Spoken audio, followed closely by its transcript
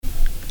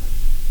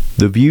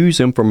The views,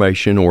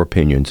 information, or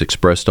opinions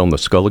expressed on the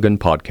Skulligan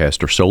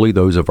podcast are solely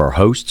those of our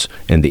hosts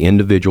and the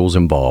individuals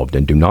involved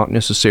and do not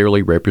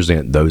necessarily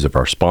represent those of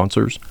our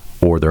sponsors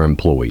or their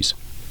employees.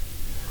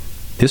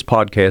 This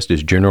podcast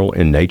is general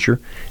in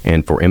nature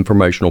and for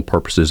informational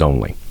purposes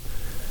only.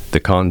 The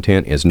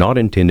content is not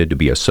intended to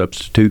be a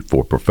substitute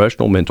for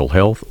professional mental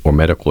health or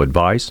medical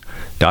advice,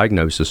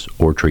 diagnosis,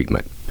 or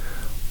treatment.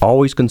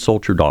 Always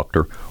consult your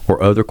doctor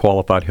or other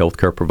qualified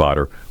healthcare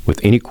provider with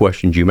any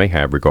questions you may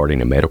have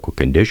regarding a medical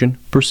condition,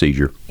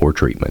 procedure, or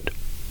treatment.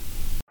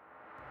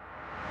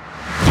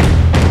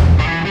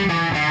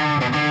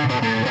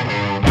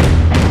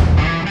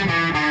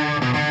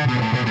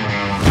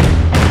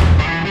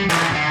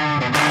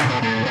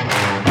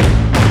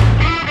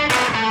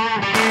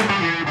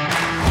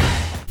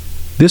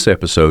 This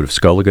episode of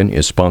Skulligan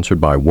is sponsored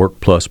by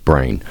Work Plus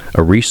Brain,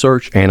 a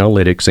research,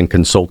 analytics, and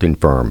consulting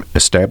firm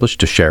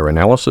established to share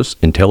analysis,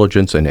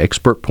 intelligence, and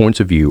expert points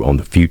of view on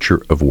the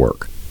future of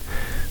work.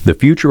 The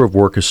future of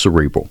work is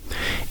cerebral.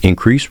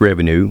 Increase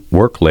revenue,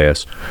 work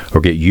less, or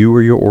get you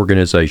or your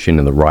organization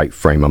in the right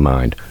frame of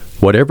mind.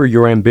 Whatever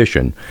your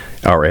ambition,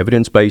 our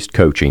evidence-based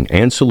coaching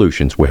and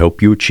solutions will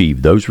help you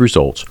achieve those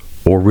results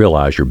or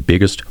realize your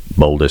biggest,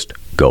 boldest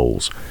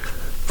goals.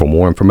 For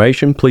more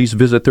information, please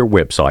visit their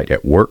website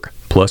at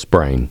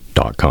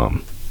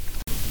workplusbrain.com.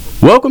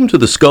 Welcome to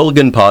the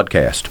Skulligan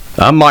Podcast.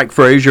 I'm Mike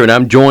Frazier, and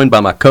I'm joined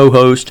by my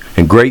co-host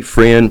and great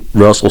friend,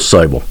 Russell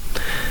Sable.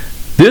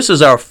 This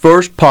is our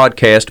first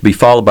podcast to be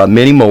followed by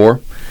many more,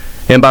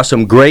 and by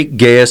some great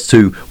guests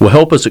who will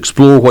help us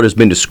explore what has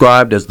been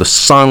described as the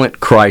silent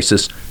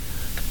crisis,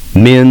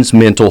 men's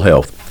mental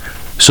health.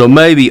 So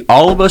maybe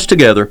all of us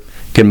together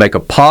can make a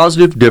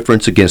positive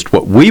difference against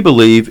what we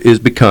believe is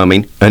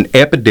becoming an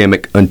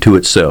epidemic unto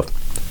itself.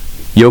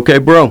 You okay,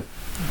 bro?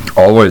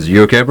 Always.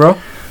 You okay, bro?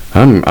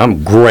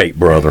 I'm great,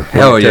 brother.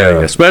 Hell yeah.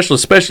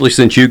 Especially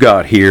since you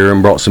got here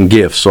and brought some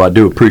gifts, so I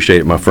do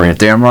appreciate it, my friend.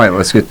 Damn right.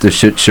 Let's get this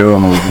shit show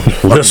on the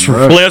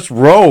Let's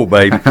roll,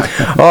 baby.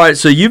 All right,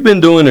 so you've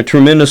been doing a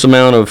tremendous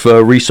amount of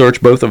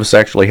research, both of us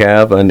actually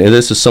have, and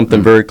this is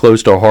something very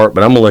close to our heart,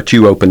 but I'm going to let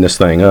you open this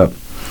thing up.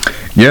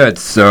 Yeah,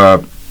 it's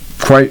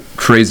quite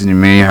crazy to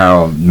me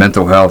how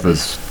mental health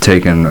has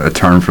taken a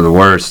turn for the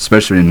worse,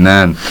 especially in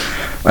men.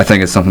 I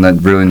think it's something that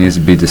really needs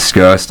to be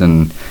discussed,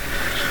 and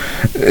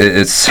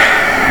it's,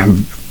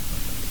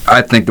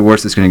 I think the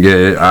worst it's going to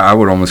get, I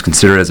would almost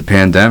consider it as a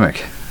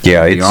pandemic.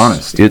 Yeah, to be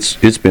honest.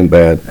 It's been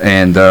bad.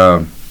 And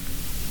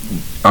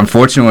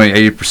unfortunately,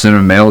 80%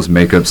 of males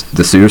make up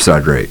the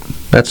suicide rate.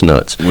 That's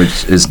nuts.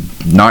 Which is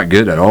not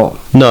good at all.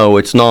 No,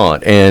 it's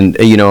not. And,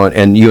 you know,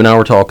 and you and I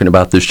were talking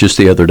about this just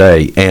the other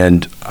day,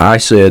 and I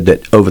said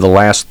that over the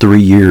last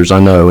 3 years, I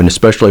know, and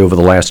especially over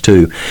the last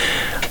 2,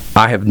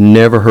 I have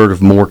never heard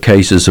of more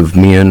cases of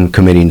men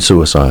committing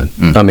suicide.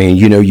 I mean,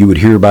 you know, you would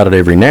hear about it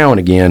every now and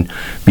again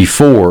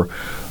before,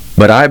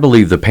 but I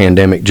believe the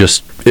pandemic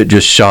just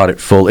shot it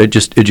full. It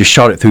just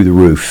shot it through the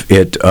roof.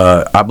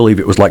 I believe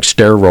it was like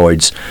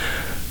steroids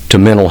to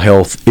mental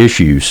health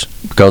issues,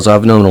 because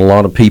I've known a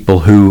lot of people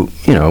who,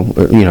 you know,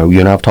 you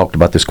and I've talked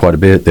about this quite a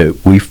bit,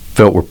 that we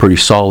felt were pretty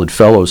solid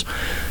fellows,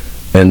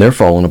 and they're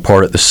falling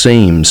apart at the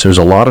seams. There's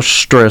a lot of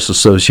stress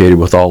associated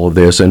with all of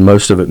this, and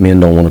most of it men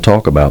don't want to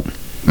talk about.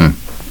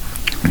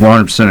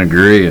 100%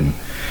 agree. And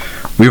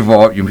we've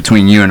all,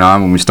 between you and I,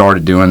 when we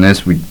started doing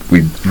this, we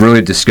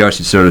really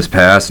discussed each other's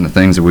past and the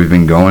things that we've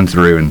been going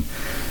through. And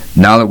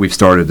now that we've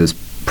started this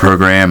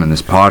program and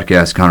this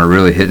podcast, kind of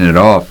really hitting it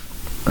off,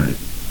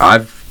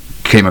 I've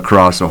came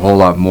across a whole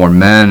lot more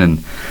men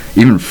and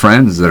even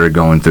friends that are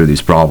going through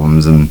these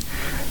problems, and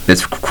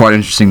it's quite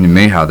interesting to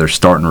me how they're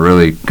starting to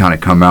really kind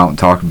of come out and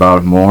talk about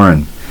it more,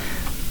 and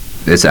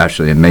it's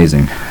actually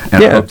amazing,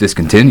 and I hope this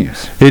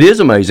continues. It is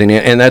amazing,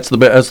 and that's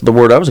the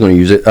word I was going to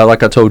use. It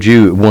like I told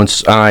you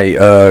once,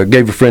 I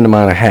gave a friend of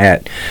mine a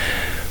hat,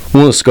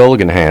 one of the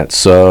Skulligan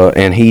hats,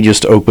 and he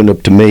just opened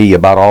up to me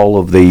about all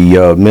of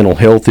the mental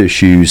health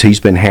issues he's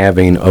been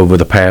having over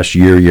the past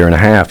year and a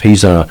half.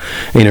 He's in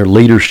a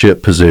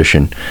leadership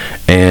position,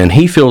 and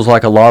he feels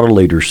like a lot of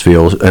leaders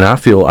feel, and I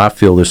feel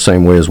the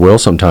same way as well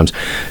sometimes,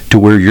 to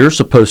where you're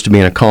supposed to be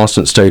in a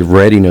constant state of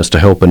readiness to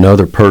help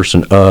another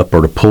person up,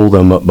 or to pull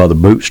them up by the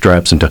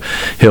bootstraps and to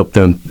help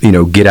them, you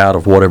know, get out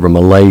of whatever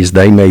malaise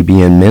they may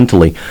be in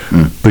mentally.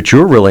 But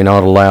you're really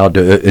not allowed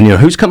to, and, you know,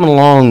 who's coming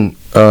along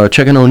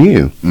checking on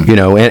you, you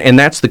know, and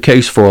that's the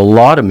case for a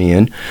lot of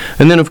men.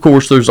 And then, of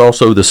course, there's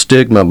also the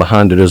stigma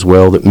behind it as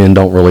well, that men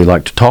don't really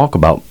like to talk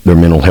about their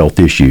mental health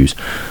issues.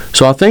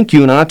 So I think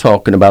you and I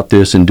talking about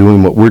this and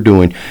doing what we're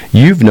doing,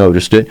 you've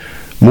noticed it.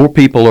 More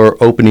people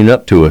are opening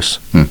up to us.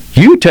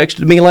 You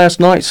texted me last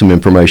night some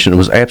information that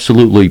was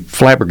absolutely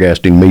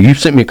flabbergasting me. You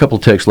sent me a couple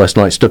of texts last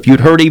night, stuff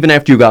you'd heard even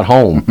after you got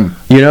home,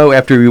 you know,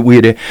 after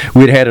we'd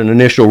had an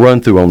initial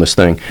run-through on this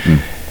thing.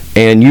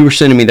 And you were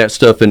sending me that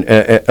stuff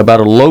about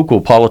a local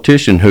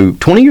politician who,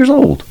 20 years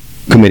old,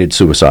 committed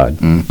suicide.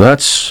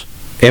 Was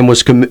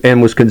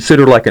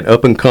considered like an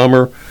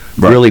up-and-comer,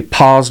 really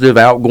positive,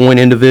 outgoing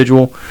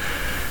individual.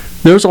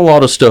 There's a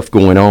lot of stuff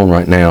going on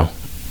right now,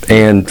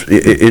 and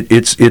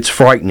it's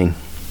frightening.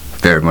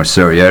 Very much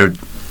so, yeah.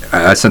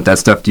 I sent that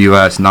stuff to you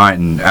last night,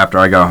 and after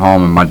I got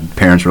home, and my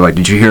parents were like,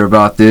 "Did you hear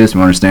about this?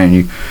 We understand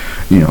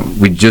you know,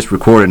 we just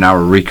recorded, now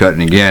we're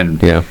recutting again."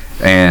 Yeah.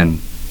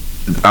 And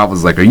I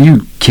was like, "Are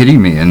you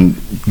kidding me?" And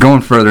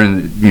going further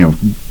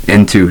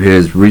into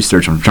his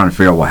research, I'm trying to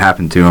figure out what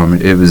happened to him.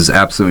 It was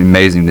absolutely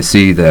amazing to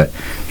see that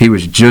he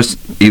was just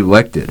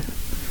elected.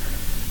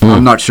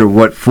 I'm not sure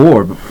what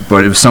for,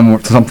 but it was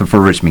something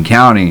for Richmond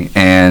County,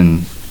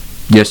 and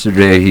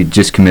yesterday he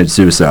just committed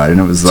suicide,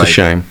 and it was It's a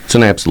shame. It's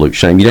an absolute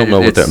shame. You don't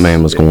know what that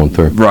man was going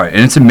through. Right,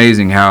 and it's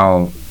amazing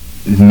how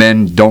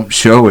men don't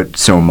show it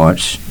so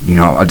much. You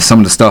know, some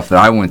of the stuff that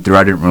I went through,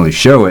 I didn't really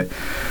show it,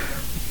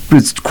 but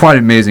it's quite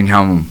amazing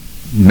how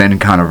men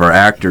kind of are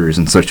actors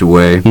in such a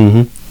way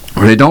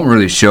where they don't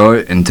really show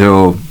it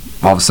until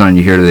all of a sudden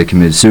you hear that they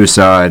committed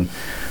suicide,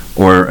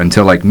 or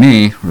until, like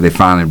me, where they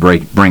finally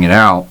bring it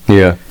out.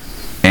 Yeah.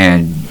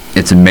 And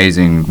it's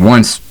amazing.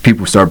 Once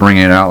people start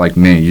bringing it out like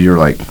me, you're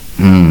like,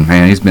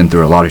 man, he's been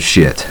through a lot of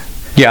shit.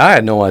 Yeah, I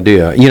had no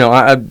idea. You know,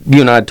 you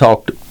and I had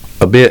talked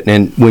a bit,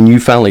 and when you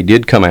finally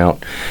did come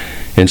out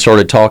and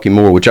started talking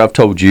more, which I've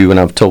told you and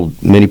I've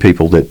told many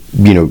people that,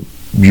 you know,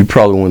 you're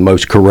probably one of the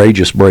most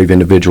courageous, brave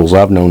individuals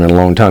I've known in a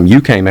long time.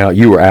 You came out,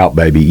 you were out,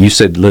 baby. You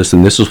said,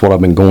 listen, this is what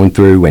I've been going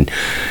through, and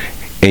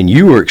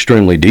you were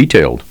extremely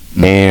detailed.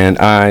 And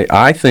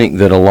I think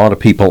that a lot of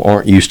people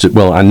aren't used to,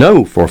 well, I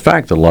know for a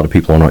fact that a lot of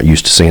people are not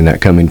used to seeing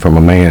that coming from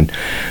a man.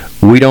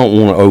 We don't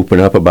want to open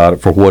up about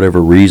it for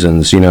whatever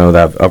reasons. You know,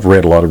 I've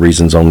read a lot of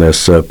reasons on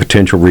this,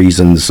 potential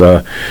reasons.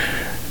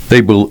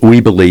 We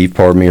believe,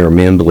 or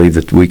men believe,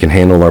 that we can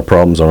handle our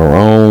problems on our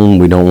own.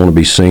 We don't want to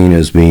be seen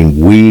as being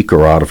weak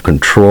or out of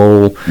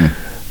control.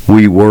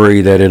 We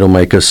worry that it'll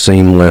make us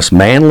seem less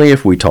manly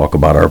if we talk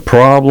about our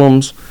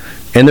problems.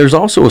 And there's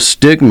also a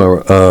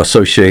stigma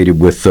associated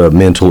with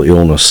mental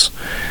illness.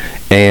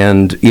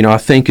 And, you know, I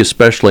think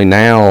especially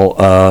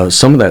now,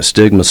 some of that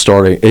stigma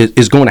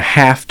is going to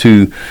have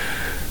to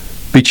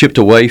be chipped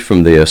away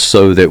from this,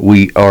 so that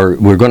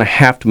we're going to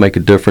have to make a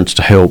difference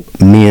to help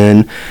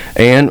men.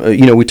 And,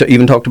 you know, we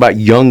even talked about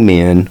young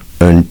men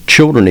and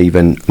children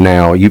even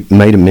now. You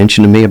made a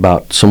mention to me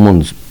about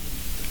someone's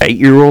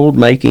 8-year-old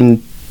making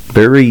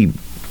very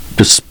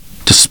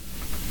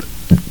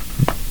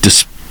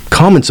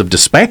comments of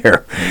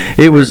despair.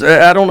 It was,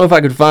 I don't know if I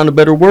could find a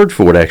better word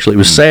for it, actually. It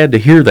was sad to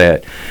hear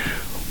that.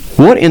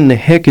 What in the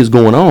heck is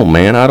going on,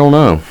 man? I don't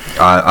know.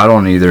 I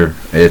don't either.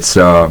 It's,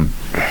 you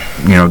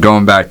know,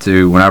 going back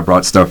to when I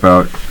brought stuff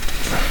out,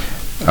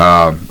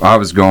 I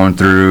was going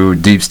through a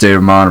deep state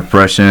of mind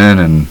depression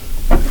and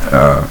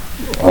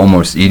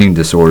almost eating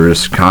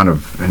disorders, kind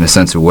of in a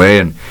sense of way.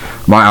 And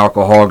my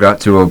alcohol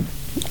got to an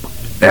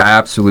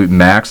absolute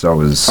max. I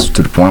was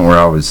to the point where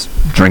I was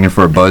drinking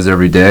for a buzz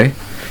every day,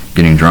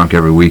 getting drunk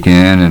every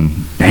weekend, and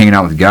hanging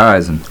out with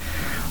guys. And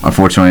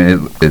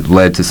unfortunately, it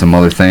led to some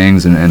other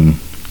things. And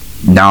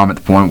now I'm at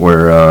the point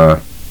where,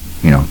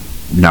 you know,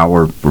 now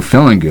we're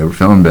feeling good, we're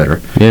feeling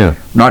better. Yeah.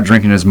 Not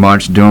drinking as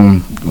much,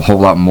 doing a whole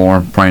lot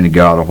more, praying to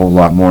God a whole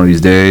lot more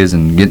these days,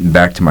 and getting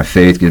back to my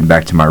faith, getting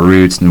back to my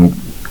roots, and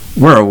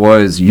where I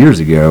was years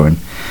ago. And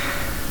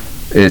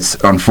it's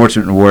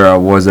unfortunate where I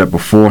was at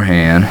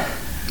beforehand.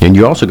 And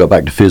you also got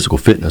back to physical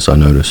fitness, I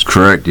noticed.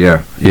 Correct,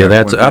 yeah.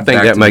 Yeah, I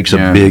think that makes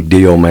a big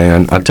deal,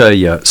 man. I tell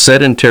you,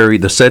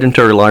 the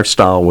sedentary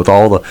lifestyle with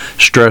all the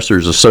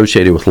stressors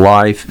associated with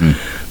life,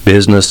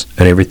 business,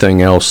 and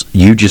everything else,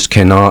 you just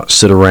cannot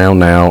sit around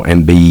now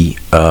and be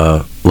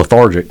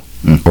lethargic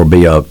or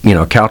be a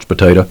couch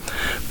potato,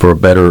 for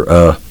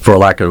a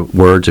lack of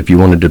words, if you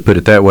wanted to put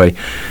it that way.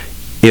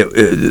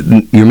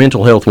 Your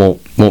mental health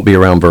won't be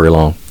around very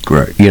long.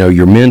 Correct. You know,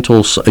 your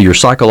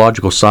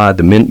psychological side,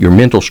 your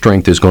mental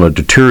strength is going to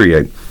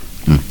deteriorate.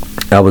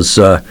 I was,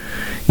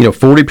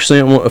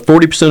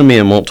 40% of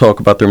men won't talk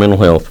about their mental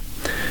health.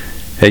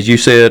 As you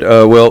said,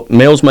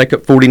 males make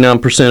up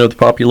 49% of the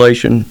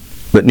population,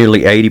 but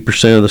nearly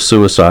 80% of the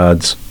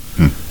suicides.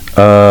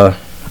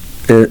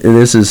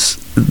 This is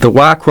the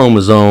Y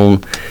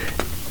chromosome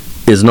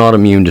is not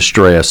immune to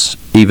stress,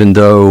 even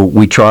though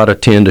we try to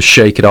tend to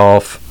shake it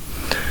off.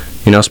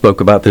 You know, I spoke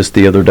about this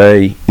the other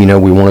day. You know,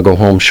 we want to go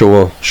home,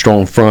 show a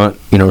strong front,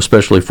 you know,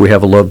 especially if we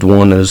have a loved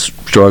one that is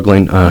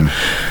struggling.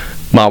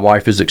 My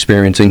wife is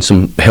experiencing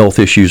some health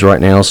issues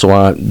right now, so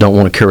I don't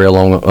want to carry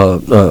along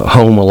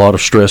home a lot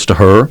of stress to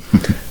her.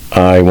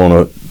 I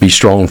want to be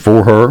strong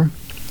for her.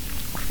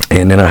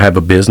 And then I have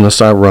a business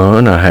I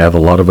run. I have a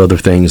lot of other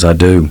things I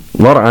do.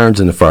 A lot of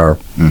irons in the fire.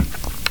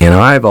 And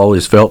I've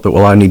always felt that,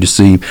 I need to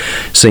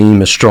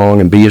seem as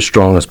strong and be as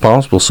strong as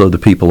possible so the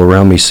people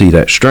around me see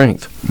that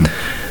strength.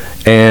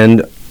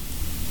 And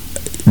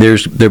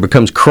there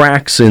becomes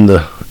cracks in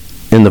the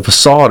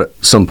facade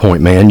at some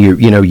point, man.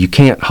 You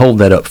can't hold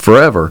that up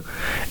forever.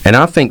 And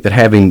I think that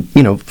having,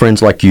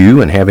 friends like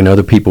you and having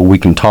other people we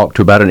can talk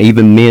to about it, and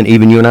even men,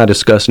 even you and I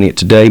discussing it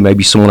today,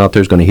 maybe someone out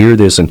there is going to hear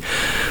this and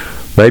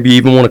maybe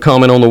even want to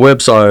comment on the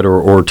website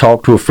or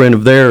talk to a friend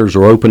of theirs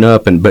or open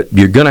up. But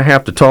you're going to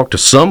have to talk to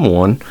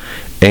someone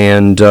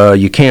And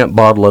you can't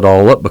bottle it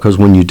all up, because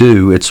when you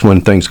do, it's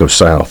when things go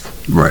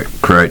south. Right,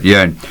 correct.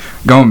 Yeah,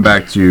 going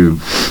back to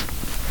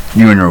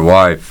you and your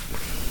wife,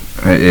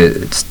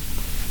 it's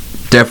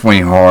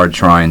definitely hard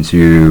trying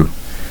to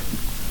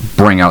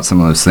bring out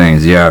some of those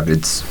things. Yeah,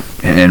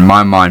 it's, in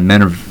my mind,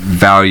 men are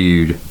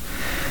valued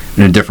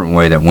in a different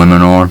way that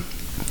women are,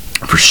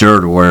 for sure,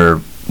 to where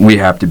we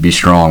have to be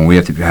strong. We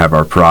have to have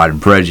our pride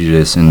and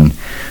prejudice, and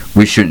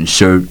we shouldn't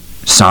show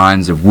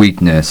signs of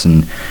weakness.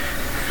 And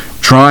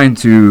trying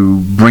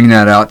to bring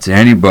that out to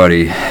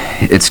anybody,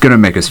 it's going to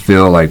make us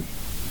feel like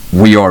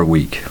we are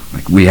weak,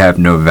 like we have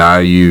no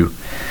value.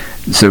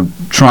 So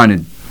trying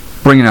to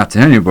bring it out to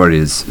anybody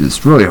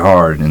is really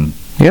hard. And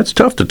yeah, it's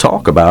tough to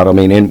talk about. I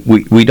mean, and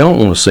we don't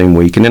want to seem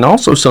weak. And then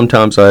also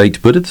sometimes, I hate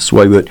to put it this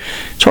way, but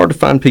it's hard to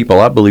find people,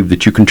 I believe,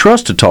 that you can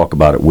trust to talk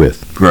about it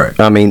with. Right.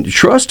 I mean,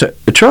 trust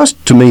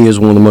to me is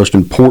one of the most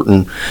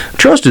important.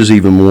 Trust is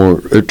even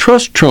more,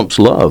 trust trumps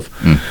love.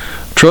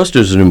 Trust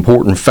is an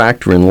important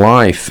factor in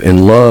life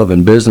and love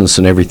and business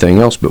and everything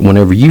else. But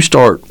whenever you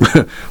start,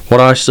 what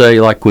I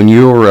say, like when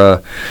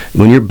you're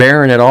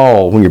bearing it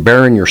all, when you're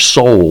bearing your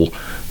soul,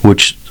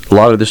 which a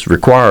lot of this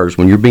requires,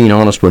 when you're being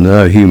honest with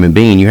another human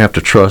being, you have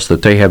to trust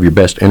that they have your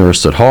best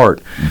interests at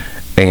heart.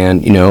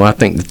 And, I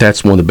think that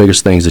that's one of the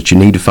biggest things that you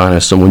need to find,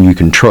 is someone you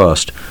can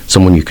trust,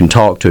 someone you can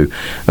talk to.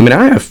 I mean,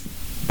 I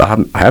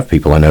have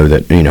people I know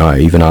that,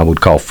 even I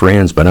would call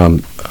friends, but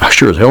I'm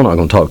sure as hell not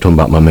going to talk to them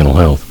about my mental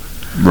health.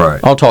 Right.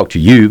 I'll talk to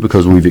you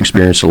because we've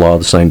experienced a lot of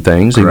the same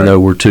things, even though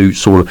we're two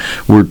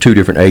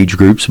different age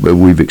groups, but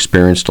we've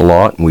experienced a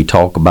lot, and we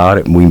talk about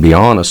it, and we can be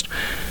honest.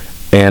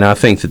 And I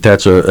think that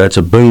that's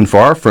a boon for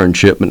our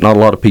friendship, but not a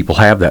lot of people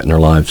have that in their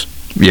lives.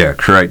 Yeah,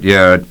 correct.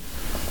 Yeah,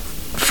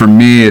 for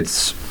me,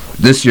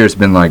 this year's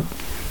been like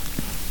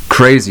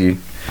crazy.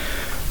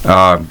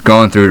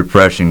 Going through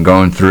depression,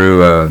 going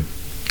through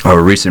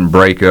a recent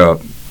breakup,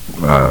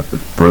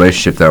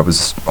 relationship that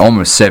was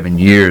almost 7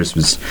 years,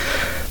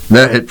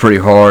 that hit pretty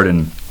hard.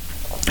 And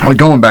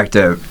going back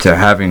to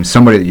having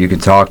somebody that you can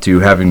talk to,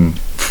 having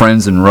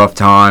friends in rough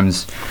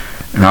times.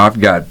 And I've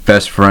got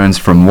best friends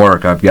from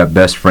work. I've got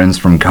best friends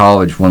from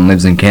college. One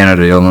lives in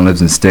Canada, the other one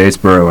lives in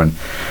Statesboro. And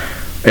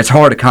it's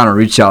hard to kind of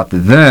reach out to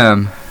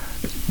them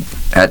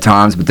at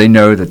times, but they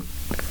know that,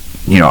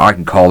 I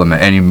can call them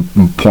at any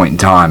point in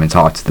time and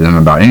talk to them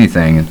about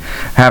anything. And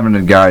having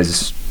the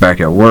guys back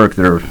at work,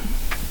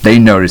 they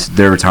noticed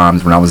there were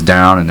times when I was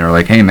down, and they're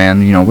like, "Hey,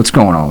 man, what's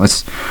going on?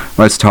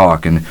 Let's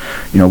talk." And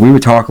we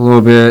would talk a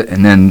little bit,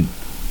 and then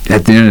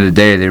at the end of the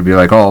day, they'd be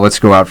like, "Oh, let's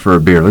go out for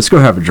a beer. Let's go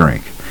have a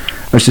drink.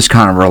 Let's just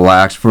kind of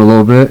relax for a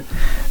little bit."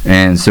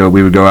 And so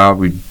we would go out,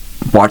 we'd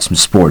watch some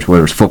sports,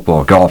 whether it's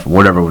football, golf, or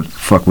whatever the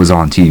fuck was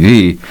on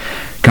TV.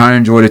 Kind of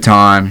enjoy the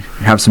time,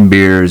 have some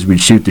beers,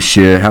 we'd shoot the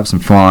shit, have some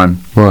fun.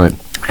 Right.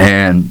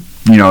 And,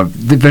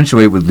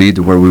 eventually it would lead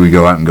to where we would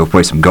go out and go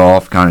play some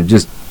golf, kind of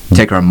just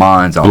take our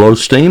minds off. Blow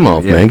steam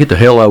off, man. Get the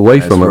hell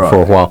away from it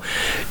for a while.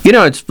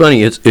 It's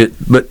funny.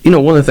 But one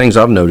of the things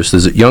I've noticed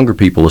is that younger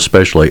people,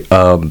 especially,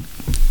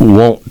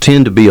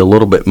 tend to be a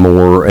little bit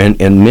more, and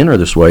men are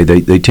this way.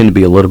 They tend to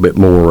be a little bit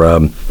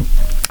more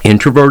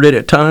introverted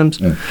at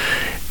times,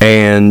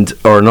 and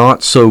are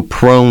not so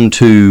prone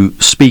to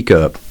speak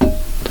up.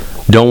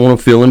 Don't want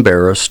to feel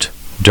embarrassed.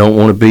 Don't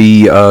want to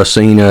be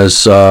seen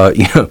as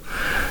pardon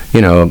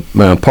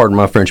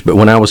my French, but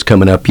when I was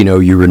coming up,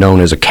 you were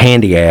known as a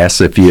candy ass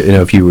if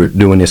you were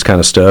doing this kind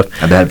of stuff.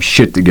 I'd have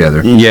shit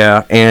together.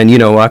 Yeah, and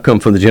I come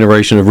from the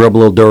generation of rub a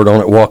little dirt on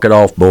it, walk it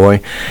off,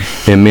 boy,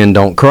 and men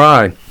don't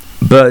cry.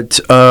 But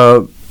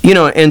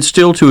and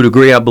still to a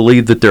degree, I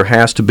believe that there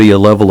has to be a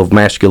level of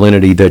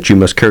masculinity that you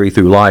must carry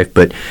through life,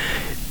 but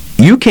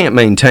you can't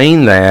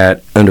maintain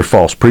that under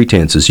false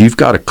pretenses. You've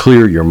got to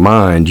clear your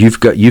mind. You've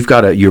got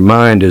your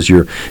mind is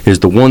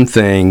the one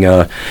thing.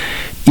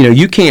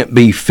 You can't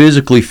be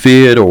physically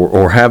fit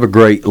or have a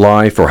great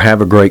life or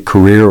have a great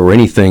career or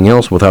anything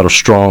else without a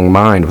strong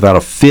mind, without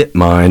a fit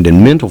mind.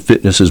 And mental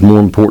fitness is more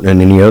important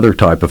than any other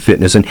type of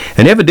fitness. And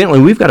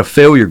evidently, we've got a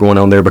failure going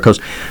on there, because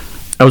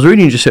I was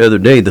reading just the other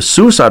day, the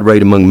suicide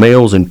rate among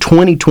males in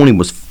 2020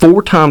 was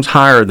 4 times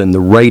higher than the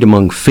rate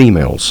among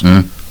females.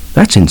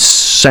 That's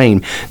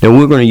insane. Now,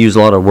 we're going to use a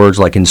lot of words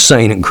like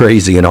insane and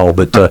crazy and all,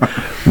 but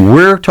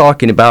we're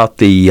talking about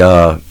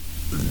the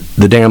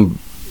damn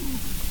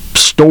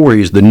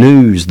stories, the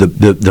news,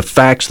 the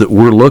facts that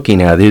we're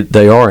looking at.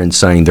 They are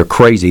insane. They're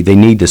crazy.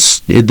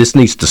 This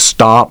needs to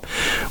stop.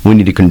 We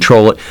need to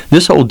control it.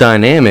 This whole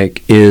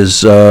dynamic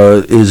is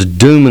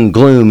doom and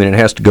gloom, and it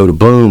has to go to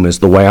boom, is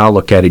the way I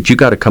look at it. You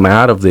got to come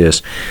out of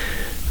this.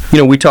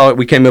 We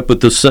came up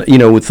with this,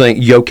 with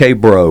think, you okay,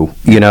 bro?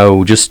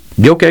 Just,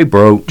 you okay,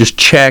 bro? Just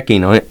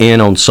checking in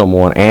on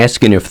someone,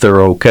 asking if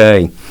they're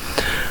okay.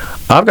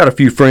 I've got a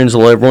few friends that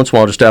every once in a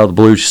while, just out of the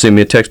blue, just send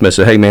me a text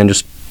message, "Hey, man,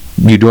 just,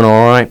 you doing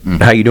all right?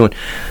 How you doing?"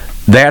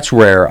 that's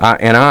rare.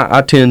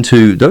 I tend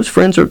to, those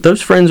friends are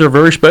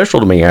very special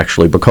to me,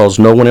 actually, because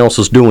no one else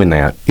is doing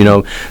that. You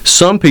know,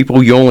 some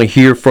people you only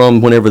hear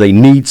from whenever they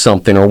need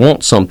something or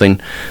want something.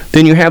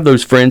 Then you have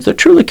those friends that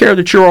truly care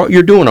that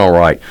you're doing all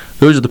right.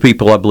 Those are the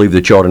people I believe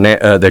that you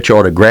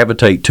ought to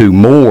gravitate to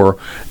more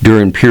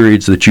during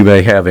periods that you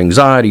may have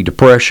anxiety,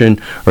 depression,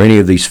 or any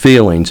of these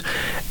feelings.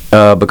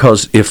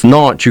 Because if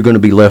not, you're going to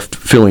be left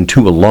feeling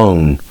too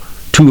alone,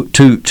 too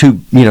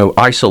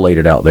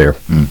isolated out there.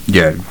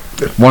 Yeah,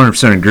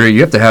 100% agree.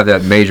 You have to have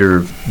that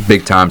major,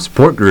 big-time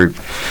support group.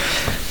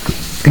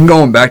 And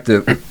going back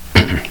to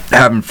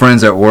having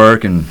friends at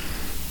work and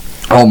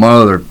all my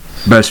other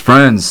best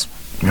friends,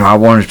 I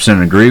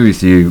 100% agree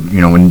with you.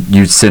 When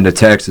you send a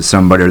text to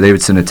somebody, or they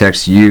would send a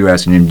text to you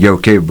asking them, "You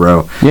okay,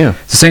 bro?" Yeah.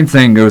 The same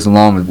thing goes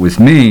along with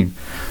me.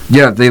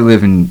 Yeah,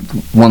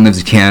 one lives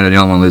in Canada,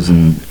 the other one lives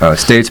in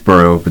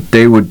Statesboro, but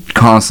they would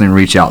constantly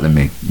reach out to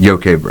me. "You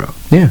okay, bro?"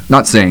 Yeah.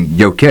 Not saying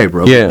 "You okay,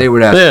 bro?" Yeah. But they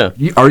would ask,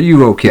 "Are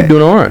you okay?"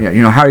 Doing all right.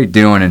 Yeah, how are you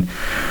doing? And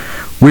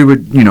we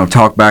would,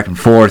 talk back and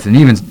forth. And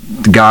even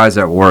the guys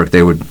at work,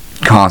 they would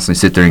constantly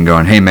sit there and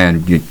going, "Hey,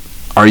 man,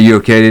 are you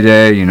okay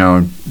today?"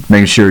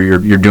 Making sure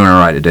you're doing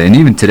all right today. And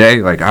even today,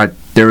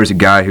 there was a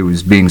guy who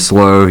was being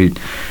slow. He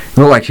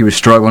looked like he was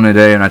struggling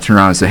today, and I turned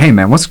around and said, "Hey,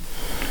 man,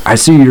 I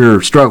see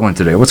you're struggling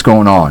today. What's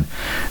going on?"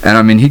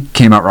 And he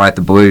came out right at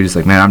the blue. He's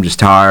like, "Man, I'm just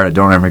tired. I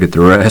don't ever get the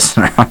rest."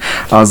 I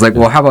was like,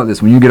 "Well, how about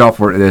this? When you get off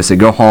work today, say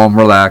go home,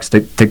 relax,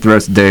 take the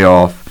rest of the day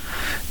off.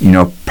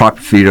 Prop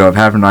your feet up,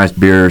 have a nice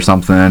beer or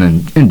something,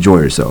 and enjoy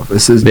yourself."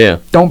 This is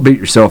Don't beat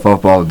yourself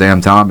up all the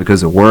damn time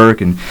because of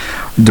work and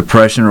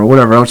depression or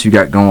whatever else you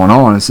got going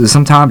on. It says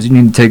sometimes you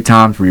need to take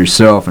time for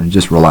yourself and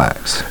just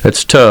relax.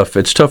 It's tough.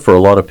 It's tough for a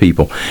lot of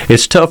people.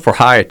 It's tough for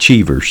high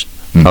achievers.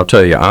 I'll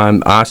tell you,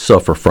 I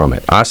suffer from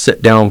it. I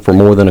sit down for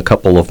more than a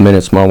couple of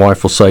minutes. My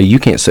wife will say, "You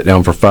can't sit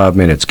down for 5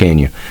 minutes, can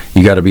you?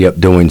 You got to be up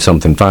doing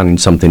something, finding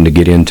something to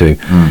get into."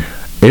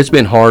 It's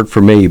been hard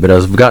for me, but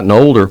as I've gotten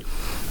older,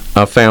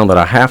 I've found that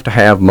I have to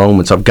have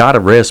moments. I've got to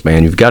rest,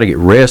 man. You've got to get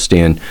rest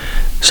in.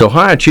 So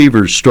high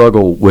achievers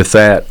struggle with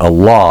that a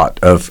lot,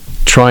 of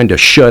trying to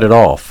shut it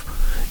off.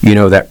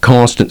 That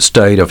constant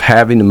state of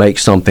having to make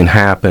something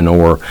happen,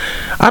 or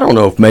I don't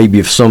know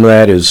if some of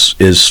that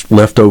is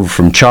left over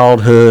from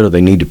childhood, or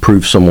they need to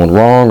prove someone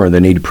wrong, or they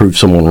need to prove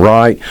someone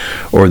right,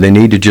 or they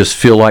need to just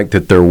feel like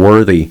that they're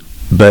worthy.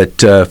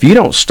 But if you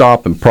don't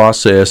stop and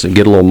process and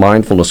get a little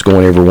mindfulness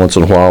going every once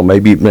in a while,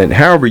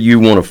 however you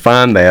want to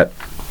find that,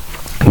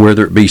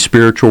 whether it be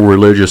spiritual,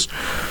 religious,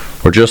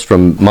 or just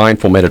from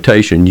mindful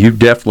meditation, you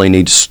definitely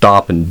need to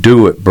stop and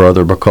do it,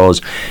 brother,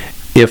 because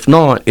if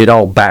not, it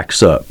all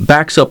backs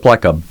up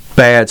like a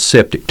bad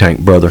septic tank,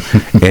 brother,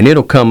 and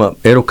it'll come up,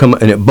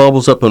 and it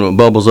bubbles up, and when it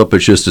bubbles up,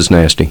 it's just as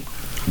nasty.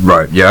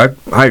 Right. Yeah,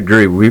 I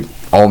agree.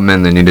 All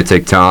men, they need to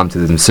take time to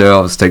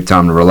themselves, take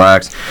time to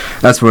relax.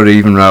 That's what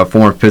even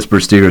former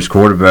Pittsburgh Steelers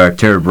quarterback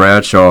Terry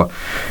Bradshaw,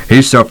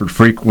 he suffered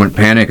frequent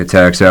panic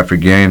attacks after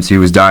games. He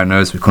was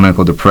diagnosed with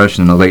clinical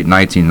depression in the late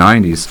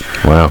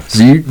 1990s. Wow.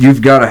 So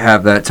you've got to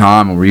have that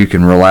time where you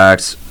can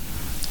relax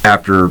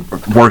after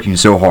working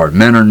so hard.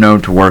 Men are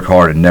known to work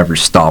hard and never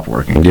stop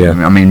working.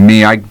 Yeah.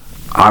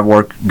 I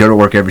go to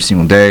work every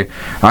single day.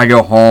 I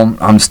go home,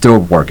 I'm still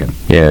working.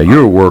 Yeah,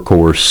 you're a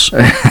workhorse.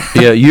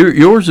 Yeah,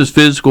 yours is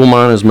physical,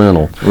 mine is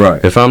mental.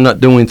 Right. If I'm not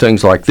doing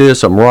things like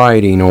this, I'm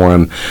writing,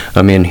 or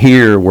I'm in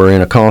here, we're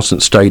in a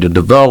constant state of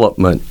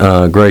development.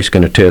 Grace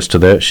can attest to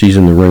that. She's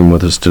in the room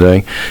with us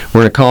today.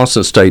 We're in a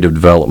constant state of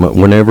development.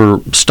 We're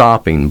never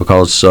stopping,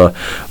 because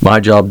my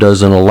job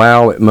doesn't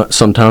allow it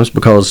sometimes,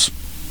 because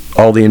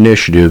all the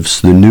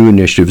initiatives, the new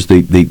initiatives,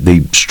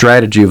 the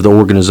strategy of the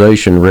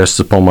organization rests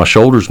upon my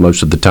shoulders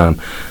most of the time.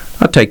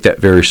 I take that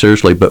very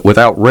seriously, but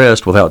without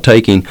rest, without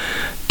taking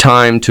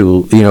time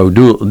to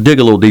dig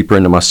a little deeper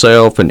into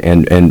myself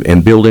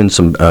and build in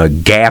some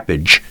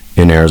gappage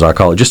in there, as I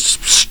call it,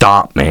 just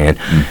stop, man.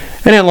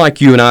 And then, like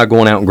you and I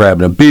going out and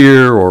grabbing a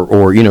beer,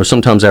 or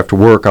sometimes after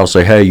work, I'll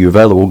say, "Hey, you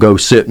available? We'll go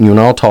sit and you and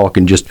I'll talk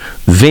and just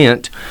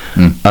vent."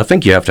 I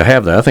think you have to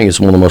have that. I think it's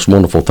one of the most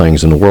wonderful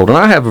things in the world. And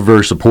I have a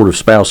very supportive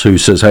spouse who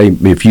says, "Hey,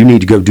 if you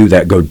need to go do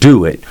that, go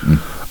do it."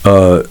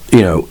 And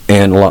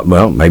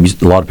maybe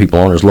a lot of people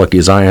aren't as lucky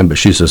as I am, but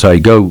she says, "Hey,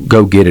 go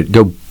get it.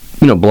 Go,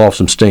 blow off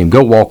some steam.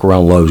 Go walk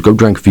around Lowe's. Go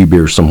drink a few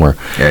beers somewhere."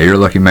 Yeah, you're a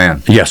lucky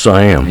man. Yes,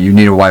 I am. You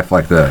need a wife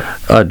like that.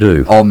 I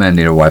do. All men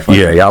need a wife like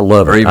that. Yeah, I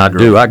love it. I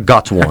do. I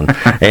got one.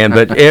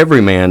 But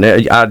every man,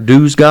 I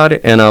do's got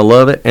it, and I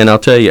love it. And I'll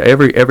tell you,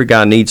 every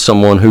guy needs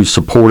someone who's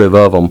supportive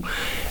of them.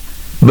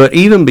 But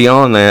even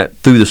beyond that,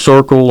 through the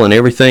circle and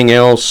everything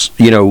else,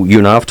 you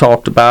and I have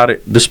talked about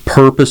it, this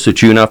purpose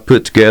that you and I have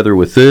put together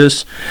with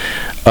this,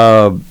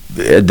 I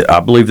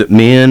believe that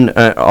men,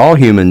 all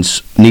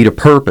humans, need a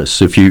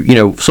purpose. If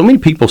so many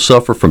people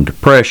suffer from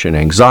depression,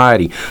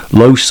 anxiety,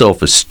 low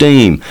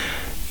self-esteem.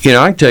 I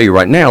can tell you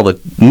right now that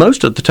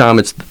most of the time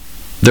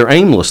they're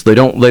aimless. They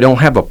don't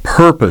have a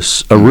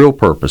purpose, a real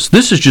purpose.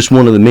 This is just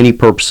one of the many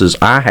purposes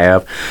I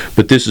have,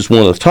 but this is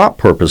one of the top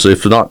purposes,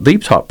 if not the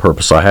top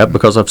purpose I have,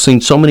 because I've seen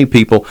so many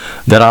people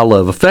that I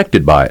love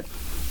affected by it.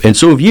 and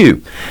so have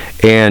you.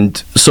 And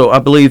so I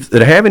believe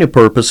that having a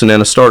purpose, and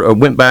then I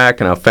went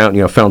back and I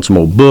found some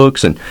old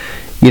books, and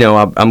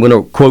I'm going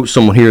to quote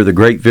someone here, the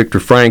great Viktor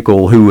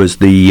Frankl, who was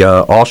the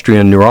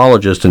Austrian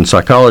neurologist and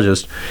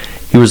psychologist.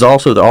 He was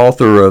also the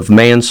author of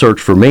Man's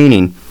Search for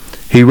Meaning.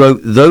 He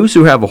wrote, "Those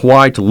who have a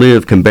why to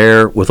live can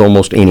bear with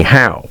almost any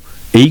how.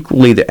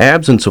 Equally, the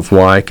absence of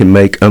why can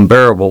make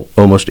unbearable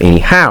almost any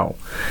how."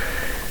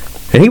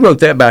 And he wrote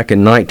that back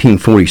in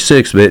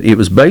 1946, but it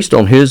was based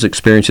on his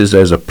experiences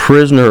as a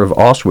prisoner of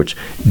Auschwitz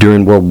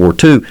during World War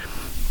II.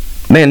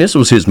 Man, this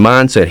was his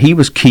mindset. He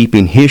was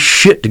keeping his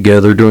shit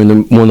together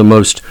during one of the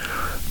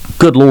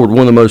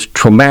most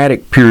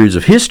traumatic periods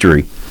of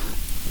history,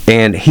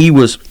 and he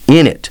was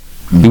in it.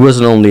 He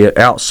wasn't on the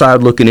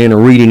outside looking in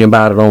or reading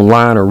about it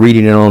online or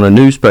reading it on a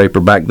newspaper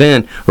back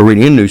then, or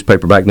reading in a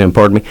newspaper back then,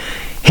 pardon me.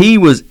 He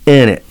was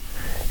in it.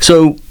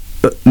 So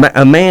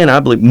a man, I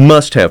believe,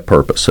 must have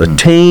purpose. A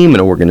team,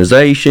 an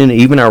organization,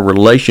 even our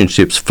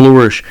relationships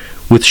flourish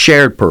with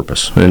shared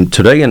purpose. And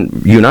today,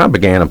 you and I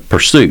began a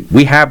pursuit.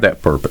 We have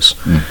that purpose.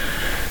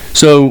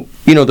 So,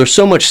 there's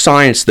so much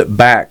science that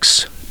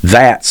backs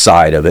that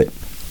side of it.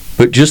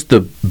 But just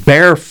the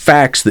bare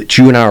facts that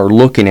you and I are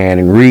looking at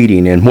and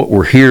reading and what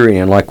we're hearing,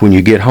 and like when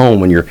you get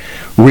home and you're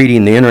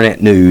reading the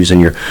internet news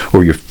and your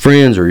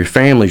friends or your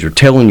families are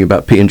telling you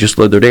about people. And just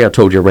the other day I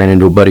told you I ran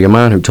into a buddy of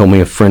mine who told me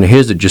a friend of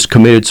his had just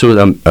committed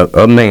suicide.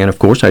 A man, of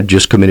course, had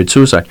just committed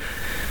suicide.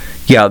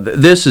 Yeah,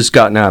 this has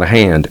gotten out of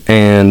hand,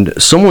 and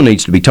someone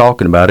needs to be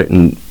talking about it,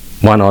 and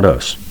why not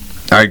us?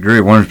 I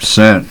agree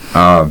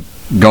 100%.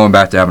 Going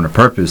back to having a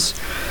purpose,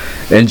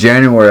 in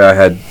January I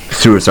had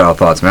suicidal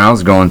thoughts. Man, I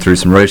was going through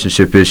some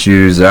relationship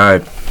issues.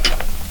 I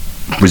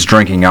was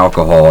drinking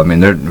alcohol. My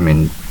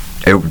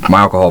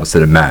alcohol was to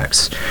the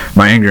max.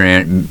 My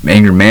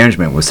anger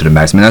management was to the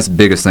max. That's the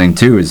biggest thing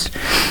too. Is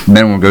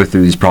men will go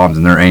through these problems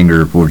and their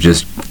anger will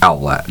just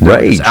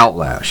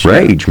outlash.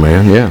 Rage,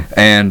 man. Yeah.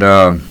 And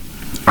I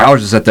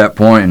was just at that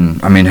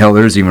point, and hell,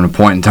 there's even a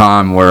point in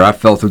time where I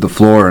fell through the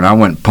floor and I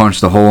went and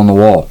punched a hole in the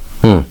wall.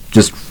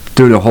 Just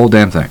through the whole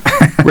damn thing.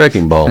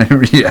 Wrecking ball.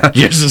 Yeah.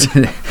 Yes.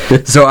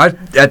 So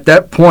at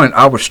that point,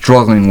 I was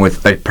struggling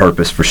with a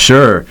purpose for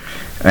sure.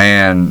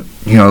 And,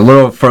 a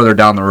little further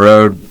down the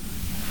road,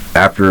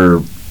 after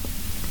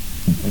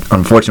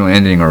unfortunately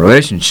ending a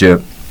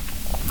relationship,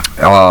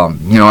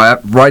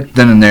 right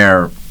then and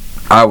there,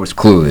 I was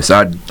clueless.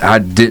 I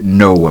didn't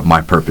know what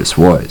my purpose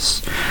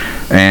was.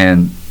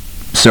 And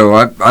so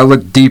I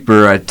looked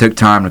deeper. I took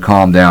time to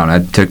calm down. I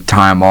took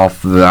time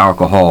off the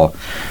alcohol.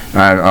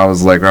 I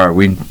was like, all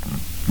right,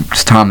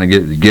 it's time to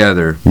get it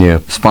together. Yeah.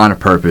 Let's find a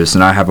purpose.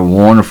 And I have a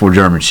wonderful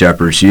German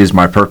Shepherd. She is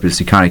my purpose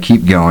to kind of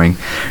keep going.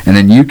 And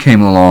then you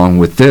came along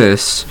with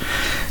this,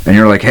 and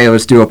you're like, hey,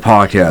 let's do a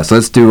podcast.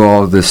 Let's do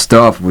all this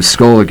stuff with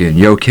Skulligan.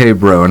 You okay,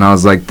 bro? And I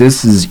was like,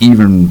 this is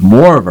even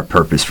more of a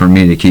purpose for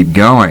me to keep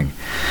going.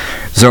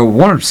 So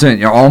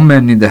 100%, all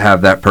men need to have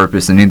that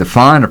purpose. They need to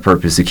find a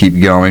purpose to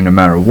keep going no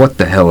matter what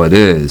the hell it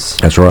is.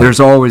 That's right. There's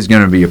always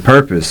going to be a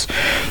purpose.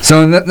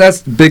 So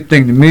that's the big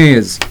thing to me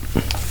is,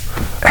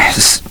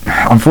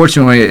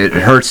 unfortunately, it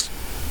hurts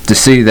to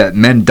see that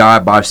men die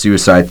by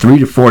suicide 3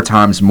 to 4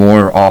 times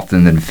more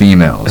often than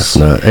females.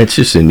 It's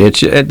just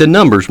the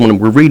numbers. When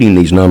we're reading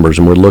these numbers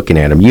and we're looking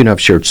at them, you and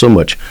I've shared so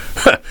much,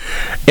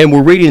 and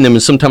we're reading them,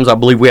 and sometimes I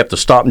believe we have to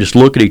stop and just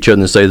look at each other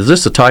and say, "Is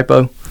this a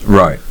typo?"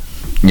 Right.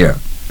 Yeah.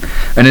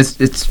 And it's.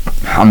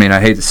 I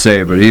hate to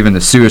say it, but even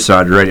the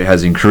suicide rate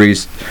has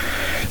increased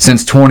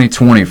since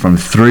 2020 from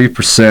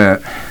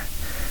 3%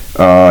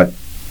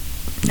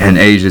 in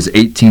ages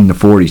 18 to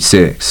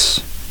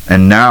 46,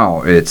 and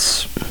now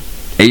it's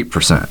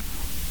 8%.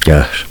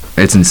 Gosh,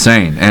 it's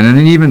insane. And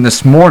then even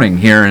this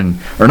morning,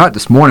 not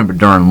this morning, but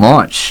during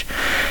lunch,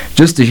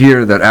 just to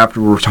hear that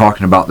after we're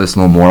talking about this a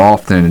little more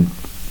often,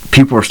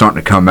 people are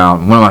starting to come out.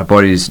 One of my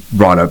buddies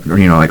brought up,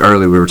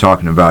 earlier we were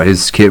talking about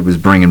his kid was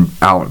bringing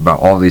out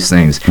about all these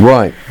things.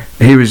 Right.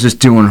 He was just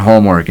doing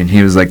homework, and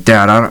he was like,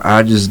 Dad,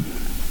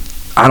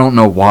 I don't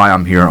know why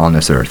I'm here on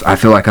this earth. I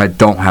feel like I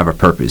don't have a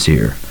purpose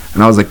here.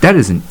 And I was like, that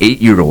is an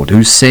 8-year-old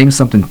who's saying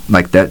something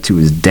like that to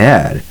his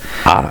dad.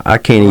 I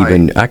think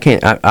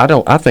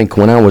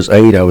when I was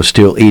 8, I was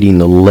still eating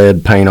the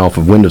lead paint off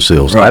of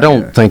windowsills. Right, I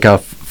don't think I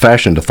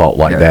fashioned a thought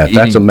like that.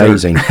 That's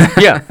amazing.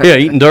 yeah,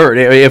 eating dirt.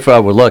 If I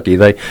were lucky,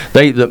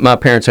 my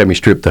parents had me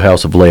strip the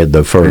house of lead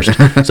though first.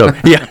 So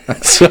yeah,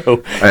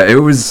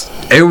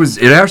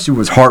 it actually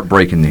was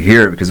heartbreaking to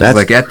hear, because it's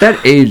like at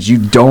that age you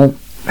don't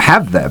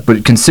have that,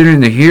 but considering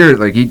to hear,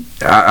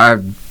 I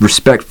have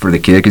respect for the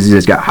kid because he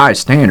has got high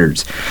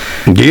standards.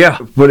 Yeah,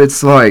 but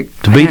it's like,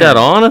 to be that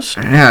honest,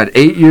 at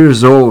 8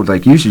 years old,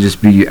 you should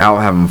just be out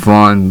having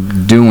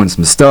fun, doing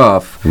some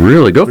stuff.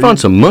 Really, go find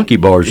some monkey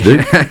bars,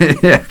 dude.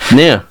 Yeah.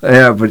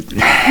 But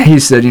he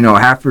said,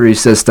 after he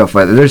says stuff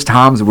like that, there's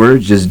times where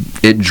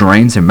it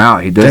drains him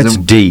out. He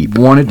doesn't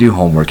want to do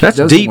homework. That's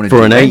deep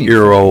for an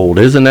 8-year-old.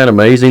 Isn't that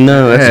amazing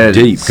though? That's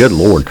deep. Good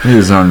Lord, it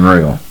is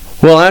unreal.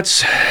 Well,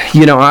 that's,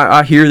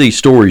 I hear these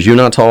stories. You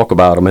and I talk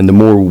about them, and the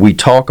more we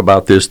talk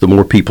about this, the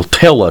more people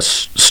tell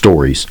us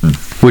stories,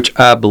 which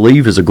I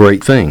believe is a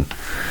great thing.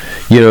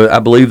 I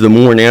believe the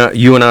more now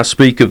you and I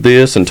speak of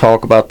this and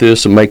talk about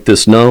this and make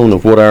this known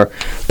of what our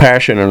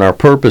passion and our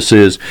purpose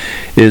is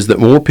that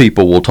more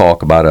people will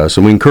talk about us.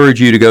 And we encourage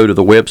you to go to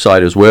the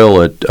website as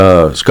well at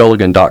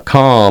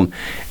Skulligan.com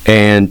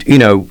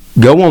and,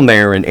 go on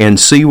there and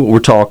see what we're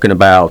talking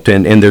about.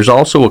 And there's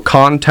also a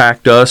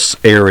contact us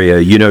area.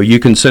 You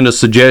can send us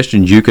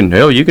suggestions. You can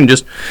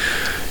just,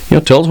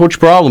 tell us what your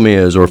problem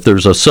is, or if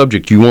there's a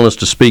subject you want us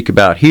to speak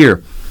about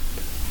here.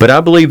 But I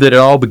believe that it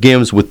all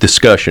begins with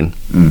discussion.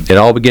 It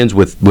all begins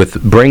with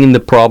bringing the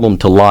problem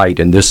to light,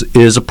 and this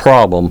is a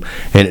problem,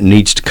 and it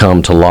needs to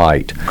come to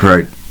light.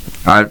 Correct.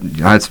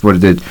 That's what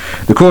it did.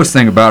 The coolest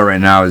thing about it right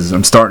now is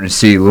I'm starting to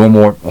see a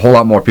whole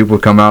lot more people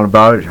come out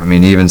about it. I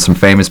mean, even some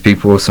famous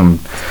people, some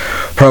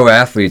pro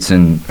athletes,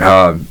 and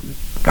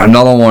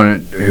another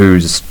one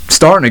who's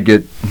starting to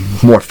get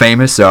more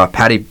famous,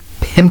 Patty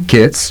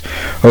Pimkits.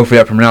 Hopefully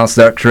I pronounced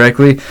that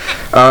correctly.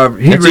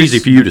 It's easy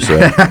for you to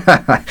say.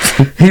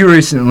 He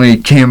recently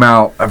came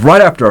out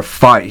right after a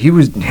fight. It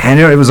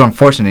was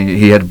unfortunate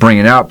he had to bring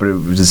it out, but it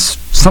was just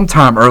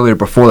sometime earlier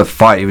before the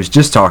fight. He was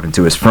just talking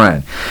to his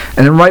friend.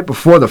 And then right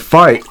before the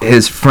fight,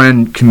 his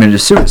friend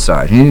committed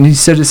suicide. He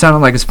said it sounded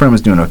like his friend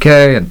was doing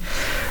okay, and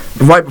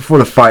right before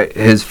the fight,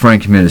 his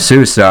friend committed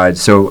suicide.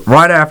 So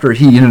right after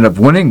he ended up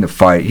winning the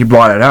fight, he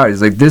brought it out.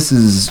 He's like, this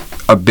is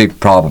a big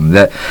problem,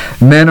 that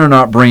men are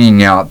not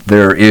bringing out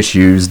their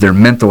issues, their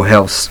mental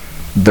health,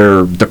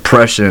 their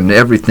depression,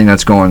 everything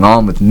that's going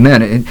on with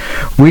men.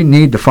 We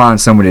need to find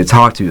somebody to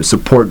talk to, a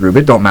support group.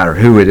 It don't matter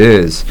who it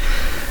is.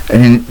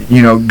 And,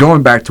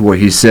 going back to what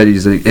he said,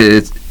 he's like,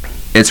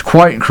 it's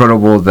quite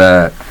incredible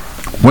that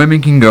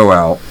women can go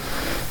out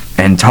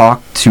and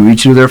talk to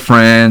each of their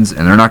friends,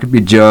 and they're not going to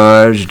be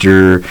judged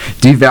or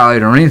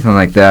devalued or anything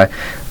like that.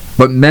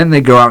 But men,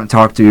 they go out and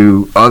talk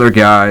to other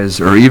guys,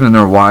 or even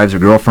their wives or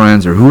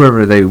girlfriends or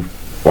whoever they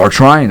are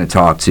trying to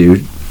talk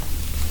to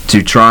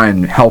try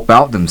and help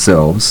out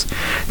themselves.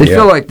 They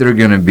feel like they're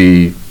going to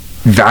be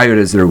valued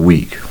as they're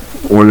weak,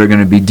 or they're going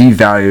to be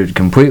devalued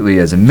completely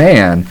as a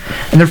man,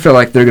 and they feel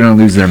like they're going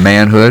to lose their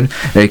manhood,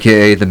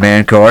 aka the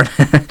man card.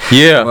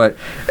 Yeah. But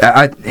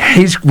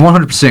he's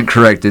 100%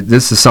 correct.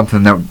 This is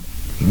something that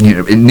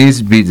it needs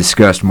to be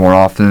discussed more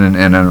often,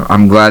 and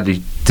I'm glad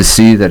to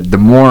see that the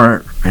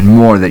more and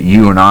more that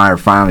you and I are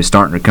finally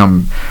starting to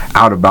come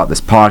out about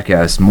this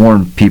podcast,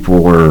 more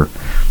people are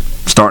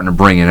starting to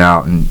bring it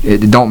out. And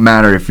it don't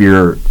matter if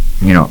you're,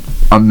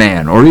 a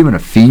man or even a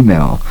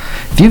female.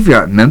 If you've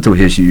got mental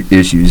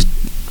issues,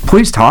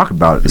 please talk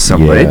about it to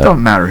somebody. It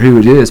don't matter who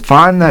it is.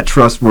 Find that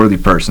trustworthy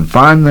person.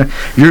 Find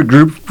your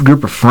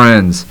group of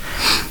friends.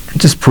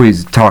 Just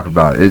please talk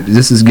about it.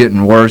 This is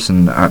getting worse,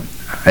 and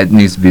it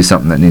needs to be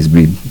something that needs to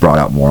be brought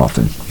out more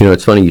often.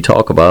 It's funny you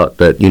talk about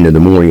that. The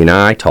more you and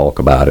I talk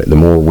about it, the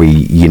more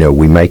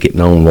we make it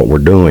known what we're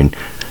doing.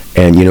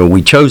 And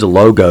we chose a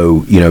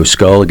logo.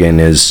 Skulligan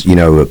is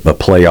a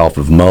play off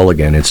of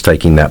Mulligan. It's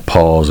taking that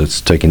pause. It's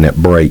taking that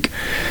break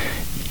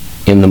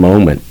in the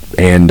moment.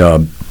 And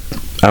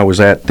I was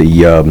at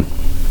the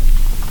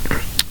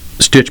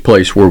stitch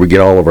place where we get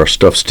all of our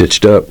stuff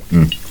stitched up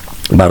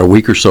about a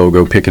week or so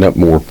ago, picking up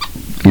more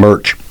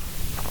merch.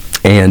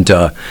 And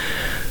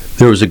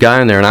there was a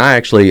guy in there, and I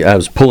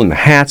was pulling the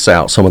hats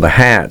out, some of the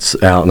hats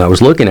out, and I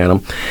was looking at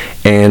them,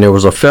 and there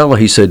was a fella,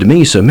 he said to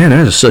me, man,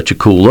 that is such a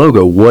cool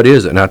logo. What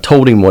is it? And I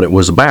told him what it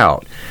was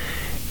about.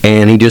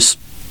 And he just,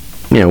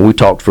 we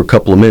talked for a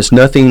couple of minutes,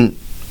 nothing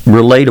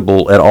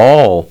relatable at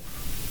all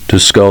to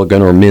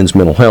Skulligan or men's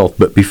mental health.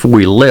 But before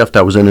we left,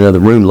 I was in another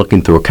room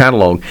looking through a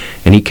catalog,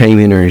 and he came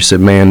in there and he said,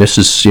 man, this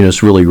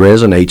really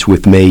resonates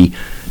with me.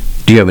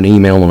 Do you have an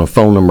email and a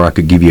phone number I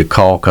could give you a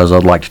call, because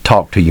I'd like to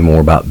talk to you more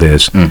about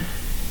this.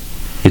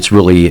 It's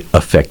really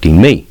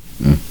affecting me,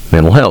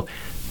 mental health.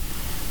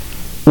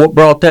 What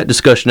brought that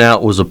discussion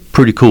out was a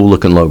pretty cool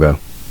looking logo.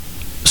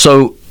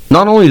 So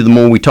not only the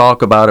more we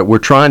talk about it, we're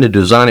trying to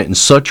design it in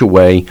such a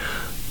way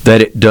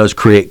that it does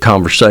create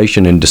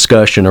conversation and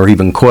discussion, or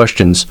even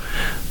questions.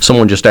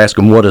 Someone just ask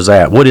them, what is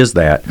that? What is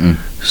that?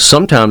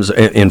 Sometimes,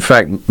 in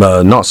fact,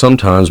 not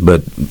sometimes,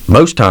 but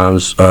most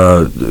times,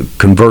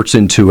 converts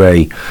into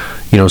a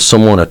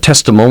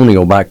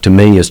testimonial back to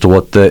me as to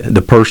what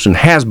the person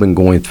has been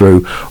going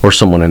through, or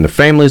someone in the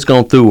family has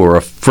gone through, or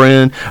a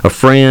friend,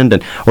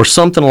 or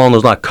something along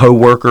those lines,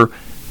 coworker.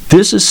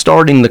 This is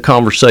starting the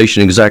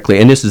conversation exactly,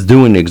 and this is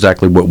doing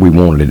exactly what we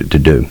wanted it to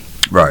do.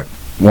 Right.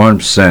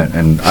 100%,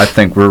 and I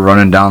think we're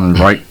running down the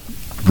right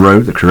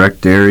road, the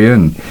correct area,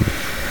 and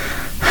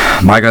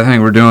Mike, I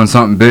think we're doing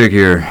something big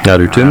here. I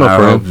do too, my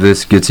friend. I hope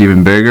this gets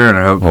even bigger, and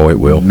I hope it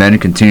will. Men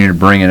continue to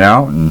bring it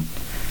out. And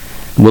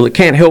well, it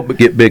can't help but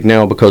get big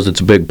now because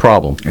it's a big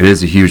problem. It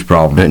is a huge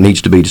problem. And it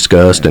needs to be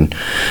discussed. And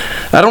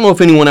I don't know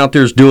if anyone out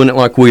there is doing it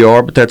like we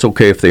are, but that's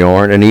okay if they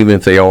aren't. And even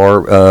if they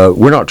are,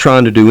 we're not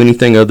trying to do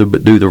anything other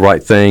but do the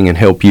right thing and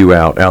help you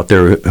out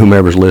there,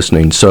 whomever's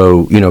listening.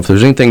 So, if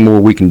there's anything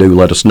more we can do,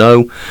 let us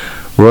know.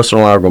 Russell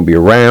and I are going to be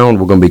around.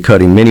 We're going to be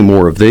cutting many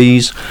more of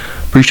these.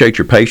 Appreciate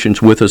your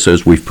patience with us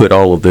as we've put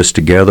all of this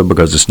together,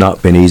 because it's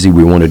not been easy.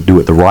 We want to do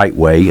it the right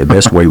way, the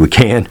best way we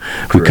can.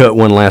 We cut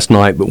one last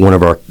night, but one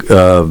of our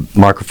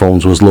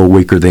microphones was a little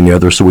weaker than the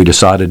other, so we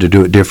decided to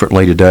do it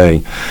differently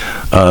today.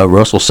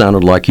 Russell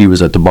sounded like he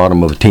was at the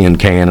bottom of a tin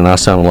can, and I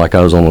sounded like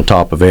I was on the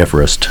top of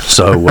Everest.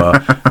 So,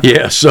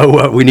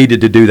 we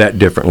needed to do that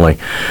differently.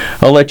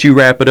 I'll let you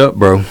wrap it up,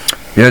 bro.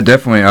 Yeah,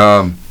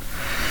 definitely.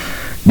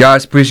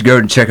 Guys, please go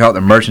and check out the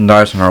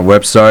merchandise on our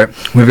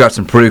website. We've got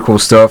some pretty cool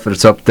stuff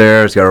that's up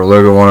there. It's got our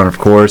logo on it, of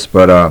course,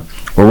 but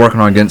we're working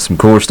on getting some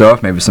cooler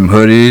stuff, maybe some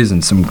hoodies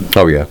and some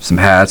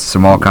hats,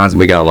 some all kinds of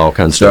we got all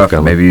kinds of stuff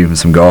coming. Maybe even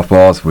some golf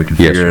balls if we can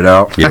figure it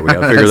out. Yeah, we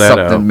got to figure that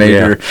out. Something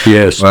major. Yeah.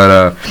 Yes.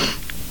 But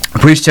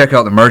please check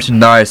out the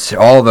merchandise.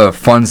 All the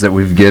funds that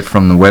we get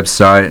from the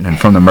website and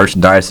from the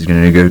merchandise is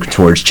going to go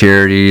towards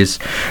charities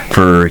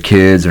for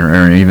kids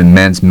or even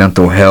men's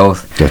mental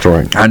health. That's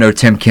right. I know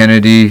Tim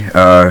Kennedy.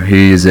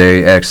 He's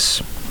a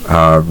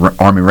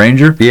ex-Army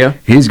Ranger. Yeah.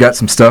 He's got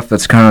some stuff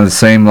that's kind of the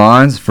same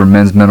lines for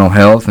men's mental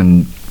health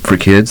and for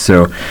kids.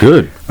 So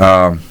good.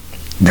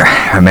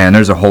 Man,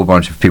 there's a whole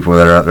bunch of people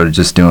that are out there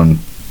just doing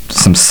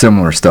some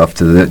similar stuff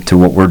to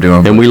what we're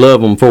doing, and we love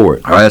them for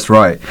it. Oh, that's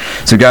right.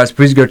 So guys,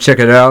 please go check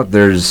it out.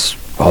 There's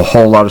a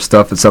whole lot of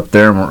stuff that's up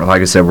there, and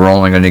like I said, we're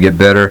only going to get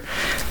better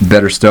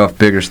stuff,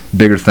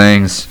 bigger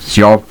things. So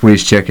y'all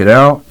please check it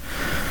out.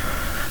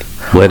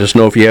 Let us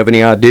know if you have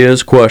any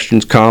ideas,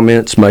 questions,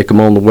 comments. Make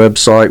them on the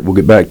website. We'll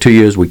get back to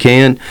you as we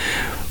can.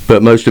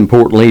 But most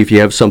importantly, if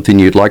you have something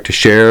you'd like to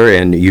share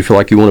and you feel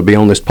like you want to be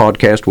on this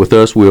podcast with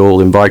us,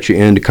 we'll invite you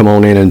in to come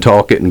on in and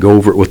talk it and go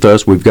over it with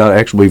us. We've got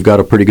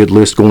a pretty good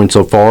list going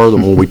so far the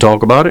more we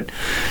talk about it.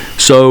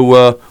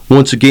 So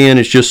once again,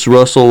 it's just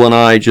Russell and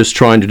I just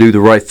trying to do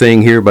the right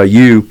thing here by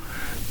you.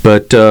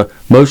 But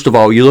most of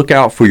all, you look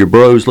out for your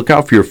bros, look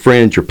out for your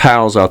friends, your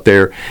pals out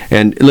there,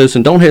 and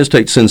listen. Don't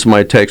hesitate to send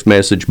somebody a text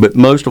message. But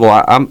most of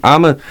all,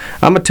 I'm a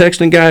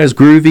texting guy is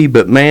groovy,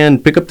 but man,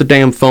 pick up the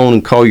damn phone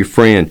and call your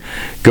friend.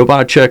 Go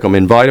by, check them,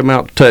 invite them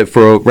out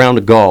for a round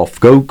of golf.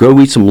 Go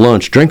eat some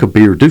lunch, drink a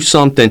beer, do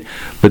something.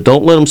 But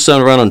don't let them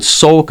sit around and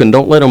sulk, and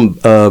don't let them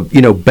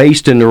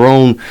based in their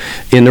own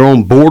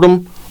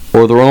boredom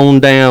or their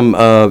own damn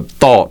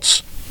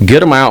thoughts.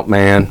 Get them out,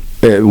 man.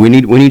 We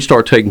need to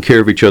start taking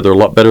care of each other a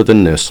lot better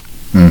than this.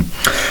 We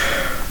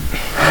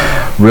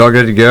all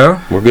good to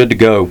go? We're good to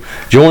go.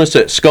 Join us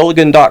at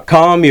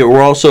Skulligan.com.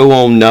 We're also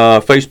on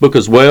Facebook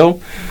as well.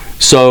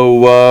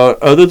 So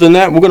other than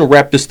that, we're going to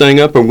wrap this thing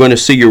up, and we're going to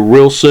see you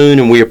real soon,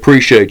 and we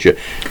appreciate you.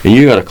 And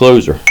you got a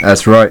closer.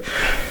 That's right.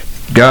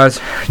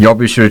 Guys, y'all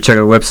be sure to check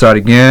out the website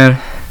again.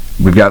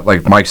 We've got,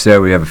 like Mike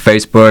said, we have a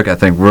Facebook. I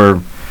think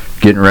we're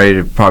getting ready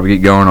to probably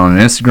get going on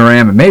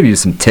Instagram and maybe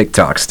some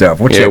TikTok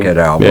stuff. We'll check it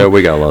out. Yeah,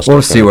 we got a lot of stuff.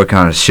 We'll see what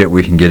kind of shit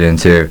we can get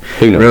into.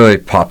 Really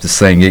pop this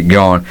thing, get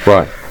going.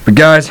 Right. But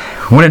guys,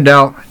 when in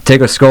doubt,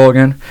 take a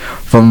Skulligan.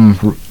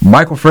 From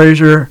Michael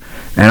Frazier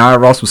and I,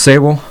 Russell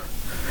Sable.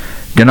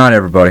 Good night,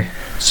 everybody.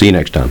 See you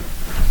next time.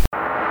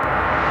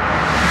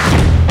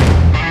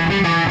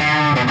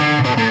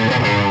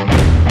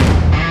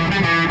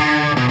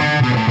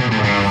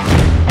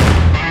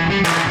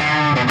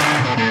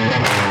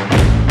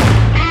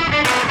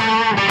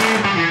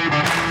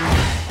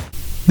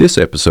 This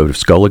episode of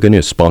Skulligan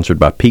is sponsored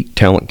by Peak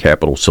Talent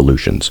Capital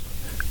Solutions.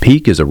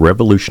 Peak is a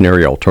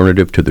revolutionary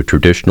alternative to the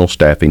traditional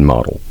staffing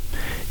model.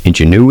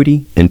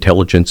 Ingenuity,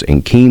 intelligence,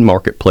 and keen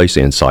marketplace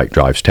insight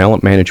drives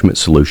talent management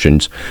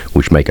solutions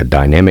which make a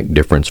dynamic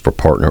difference for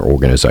partner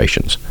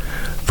organizations.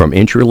 From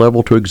entry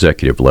level to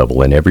executive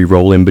level and every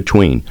role in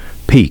between,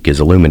 Peak is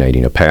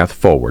illuminating a path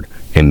forward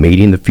and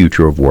meeting the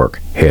future of work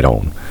head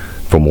on.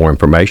 For more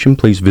information,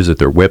 please visit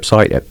their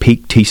website at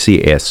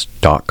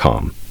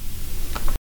peaktcs.com.